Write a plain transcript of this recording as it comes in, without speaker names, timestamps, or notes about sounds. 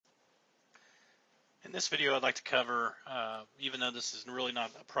In this video, I'd like to cover, even though this is really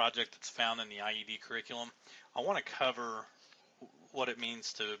not a project that's found in the IED curriculum, I want to cover what it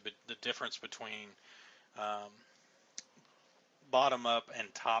means to the difference between bottom-up and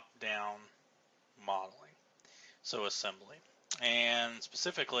top-down modeling, so assembly. And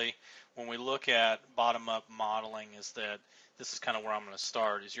specifically, when we look at bottom-up modeling, is that this is kind of where I'm going to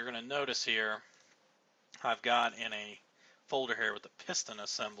start. Is you're going to notice here, I've got in a folder here with the piston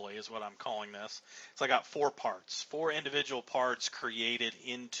assembly is what I'm calling this. So I got four parts, four individual parts created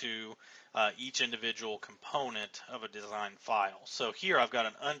into each individual component of a design file. So here I've got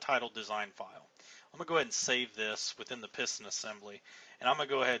an untitled design file. I'm going to go ahead and save this within the piston assembly, and I'm going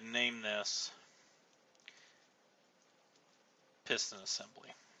to go ahead and name this piston assembly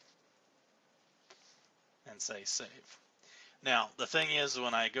and say save. Now, the thing is,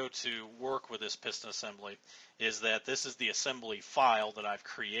 when I go to work with this piston assembly, is that this is the assembly file that I've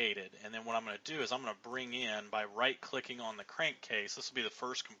created. And then what I'm going to do is I'm going to bring in, by right-clicking on the crankcase, this will be the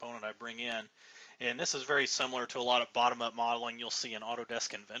first component I bring in. And this is very similar to a lot of bottom-up modeling you'll see in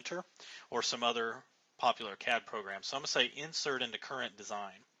Autodesk Inventor or some other popular CAD programs. So I'm going to say Insert into Current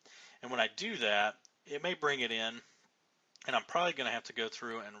Design. And when I do that, it may bring it in, and I'm probably going to have to go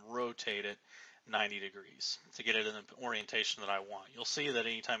through and rotate it 90 degrees to get it in the orientation that I want. You'll see that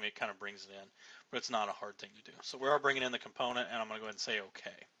anytime it kind of brings it in, but it's not a hard thing to do. So we are bringing in the component, and I'm going to go ahead and say OK.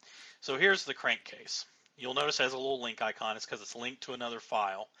 So here's the crankcase. You'll notice it has a little link icon. It's because it's linked to another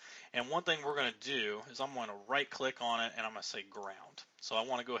file. And one thing we're going to do is I'm going to right-click on it, and I'm going to say ground. So I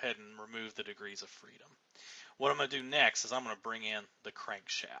want to go ahead and remove the degrees of freedom. What I'm going to do next is I'm going to bring in the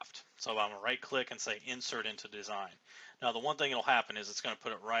crankshaft. So I'm going to right-click and say Insert into Design. Now, the one thing that'll happen is it's going to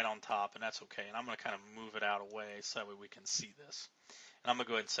put it right on top, and that's okay. And I'm going to kind of move it out of the way so that way we can see this. And I'm going to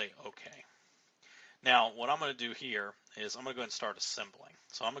go ahead and say OK. Now, what I'm going to do here is I'm going to go ahead and start assembling.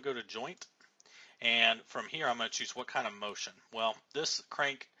 So I'm going to go to Joint, and from here I'm going to choose what kind of motion. Well, this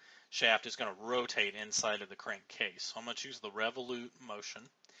crankshaft is going to rotate inside of the crankcase. So I'm going to choose the revolute motion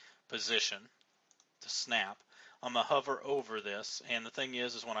position to snap. I'm going to hover over this, and the thing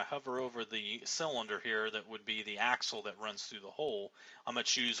is when I hover over the cylinder here that would be the axle that runs through the hole, I'm going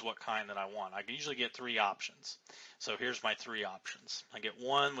to choose what kind that I want. I can usually get three options. So here's my three options. I get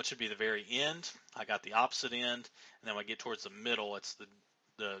one, which would be the very end. I got the opposite end, and then when I get towards the middle, it's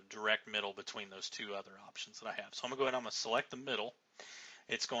the direct middle between those two other options that I have. So I'm going to go ahead and I'm going to select the middle.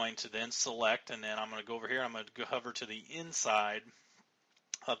 It's going to then select, and then I'm going to go over here. I'm going to hover to the inside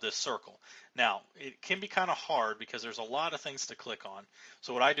of this circle. Now, it can be kind of hard because there's a lot of things to click on.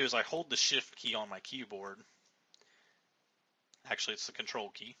 So what I do is I hold the Shift key on my keyboard. Actually, it's the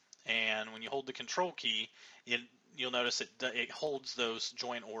Control key. And when you hold the Control key, you'll notice it holds those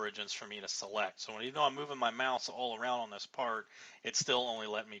joint origins for me to select. So even though I'm moving my mouse all around on this part, it still only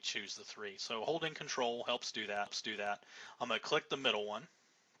let me choose the three. So holding Control helps do that. I'm going to click the middle one,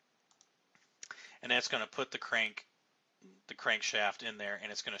 and that's going to put the crankshaft in there,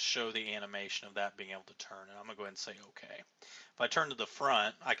 and it's going to show the animation of that being able to turn. And I'm going to go ahead and say OK. If I turn to the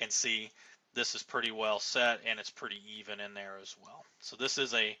front, I can see this is pretty well set, and it's pretty even in there as well. So this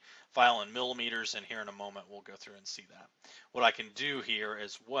is a file in millimeters, and here in a moment we'll go through and see that. What I can do here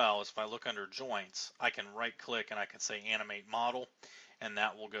as well is if I look under joints, I can right click and I can say Animate Model, and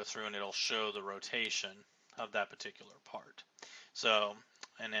that will go through and it'll show the rotation of that particular part. So,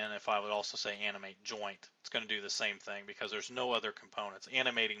 and then if I would also say Animate Joint, it's going to do the same thing because there's no other components.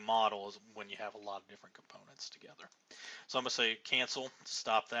 Animating Model is when you have a lot of different components together. So I'm going to say Cancel to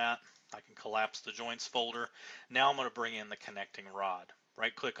stop that. I can collapse the Joints folder. Now I'm going to bring in the connecting rod.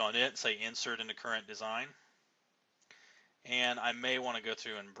 Right click on it, say Insert into Current Design. And I may want to go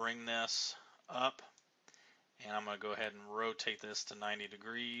through and bring this up. And I'm going to go ahead and rotate this to 90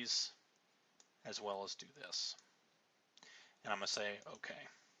 degrees as well as do this. And I'm going to say OK.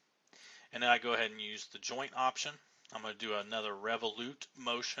 And then I go ahead and use the joint option. I'm going to do another revolute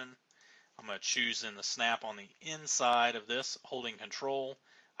motion. I'm going to choose in the snap on the inside of this, holding Control.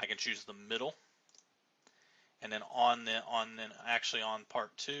 I can choose the middle. And then on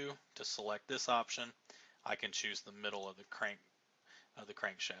part 2 to select this option, I can choose the middle of the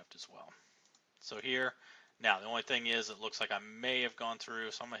crankshaft as well. So here, now the only thing is it looks like I may have gone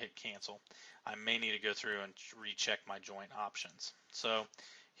through, so I'm going to hit cancel. I may need to go through and recheck my joint options. So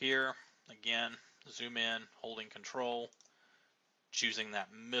here, again, zoom in, holding Control, choosing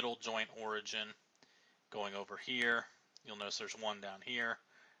that middle joint origin, going over here. You'll notice there's one down here.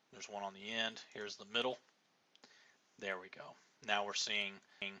 There's one on the end. Here's the middle. There we go. Now we're seeing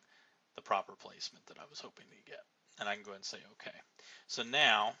the proper placement that I was hoping to get. And I can go ahead and say OK. So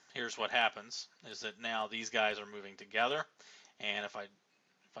now, here's what happens, is that now these guys are moving together. And if I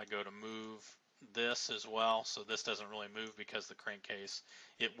go to move this as well, so this doesn't really move because the crankcase.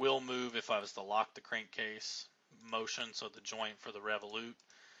 It will move if I was to lock the crankcase motion, so the joint for the revolute.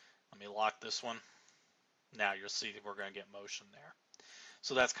 Let me lock this one. Now you'll see that we're going to get motion there.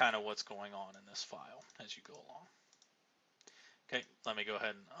 So that's kind of what's going on in this file as you go along. Okay, let me go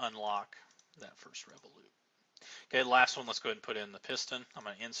ahead and unlock that first revolute. Okay, last one, let's go ahead and put in the piston. I'm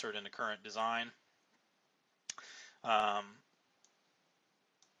going to insert into current design.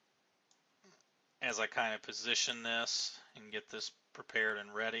 As I kind of position this and get this prepared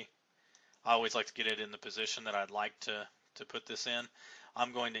and ready, I always like to get it in the position that I'd like to put this in.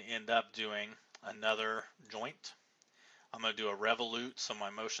 I'm going to end up doing another joint. I'm going to do a revolute, so my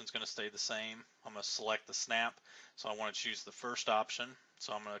motion's going to stay the same. I'm going to select the snap, so I want to choose the first option.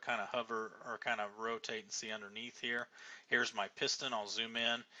 So I'm going to kind of hover or kind of rotate and see underneath here. Here's my piston. I'll zoom in.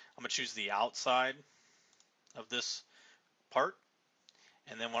 I'm going to choose the outside of this part.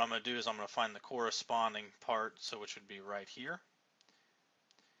 And then what I'm going to do is I'm going to find the corresponding part, so which would be right here.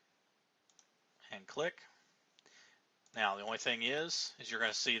 And click. Now the only thing is you're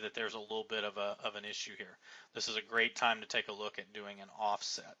going to see that there's a little bit of an issue here. This is a great time to take a look at doing an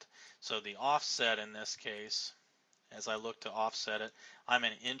offset. So the offset in this case, as I look to offset it, I'm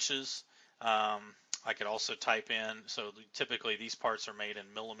in inches. I could also type in, so typically these parts are made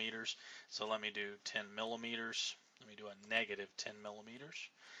in millimeters. So let me do 10 millimeters. Let me do a negative 10 millimeters.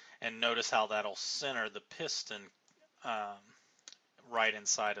 And notice how that'll center the piston right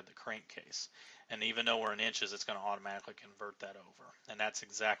inside of the crankcase. And even though we're in inches, it's going to automatically convert that over. And that's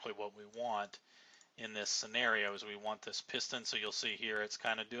exactly what we want in this scenario, is we want this piston. So you'll see here it's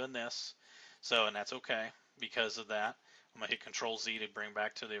kind of doing this. So, and that's okay because of that. I'm going to hit Control Z to bring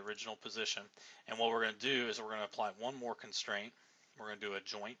back to the original position. And what we're going to do is we're going to apply one more constraint. We're going to do a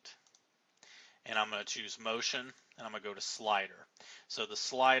joint. And I'm going to choose motion, and I'm going to go to slider. So the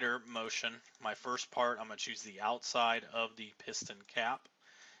slider motion, my first part, I'm going to choose the outside of the piston cap.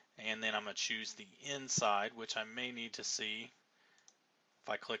 And then I'm going to choose the inside, which I may need to see. If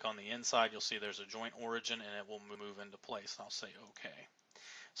I click on the inside, you'll see there's a joint origin, and it will move into place. I'll say OK.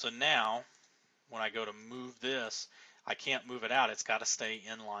 So now, when I go to move this, I can't move it out. It's got to stay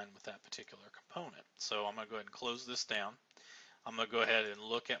in line with that particular component. So I'm going to go ahead and close this down. I'm going to go ahead and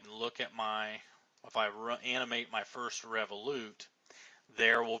look at my, if I animate my first revolute,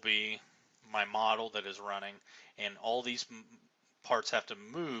 there will be my model that is running, and all these parts have to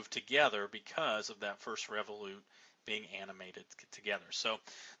move together because of that first revolute being animated together. So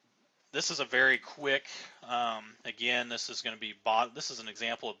this is a very quick, again, this is going to be, this is an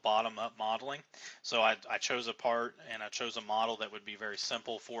example of bottom-up modeling. So I chose a part and I chose a model that would be very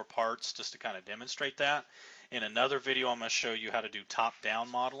simple, 4 parts, just to kind of demonstrate that. In another video, I'm going to show you how to do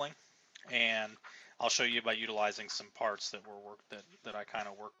top-down modeling, and I'll show you by utilizing some parts that that I kind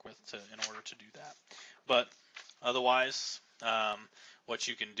of work with in order to do that. But otherwise, what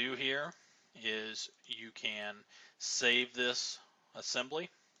you can do here is you can save this assembly,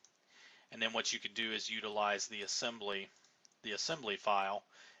 and then what you could do is utilize the assembly file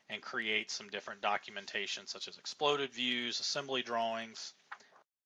and create some different documentation, such as exploded views, assembly drawings,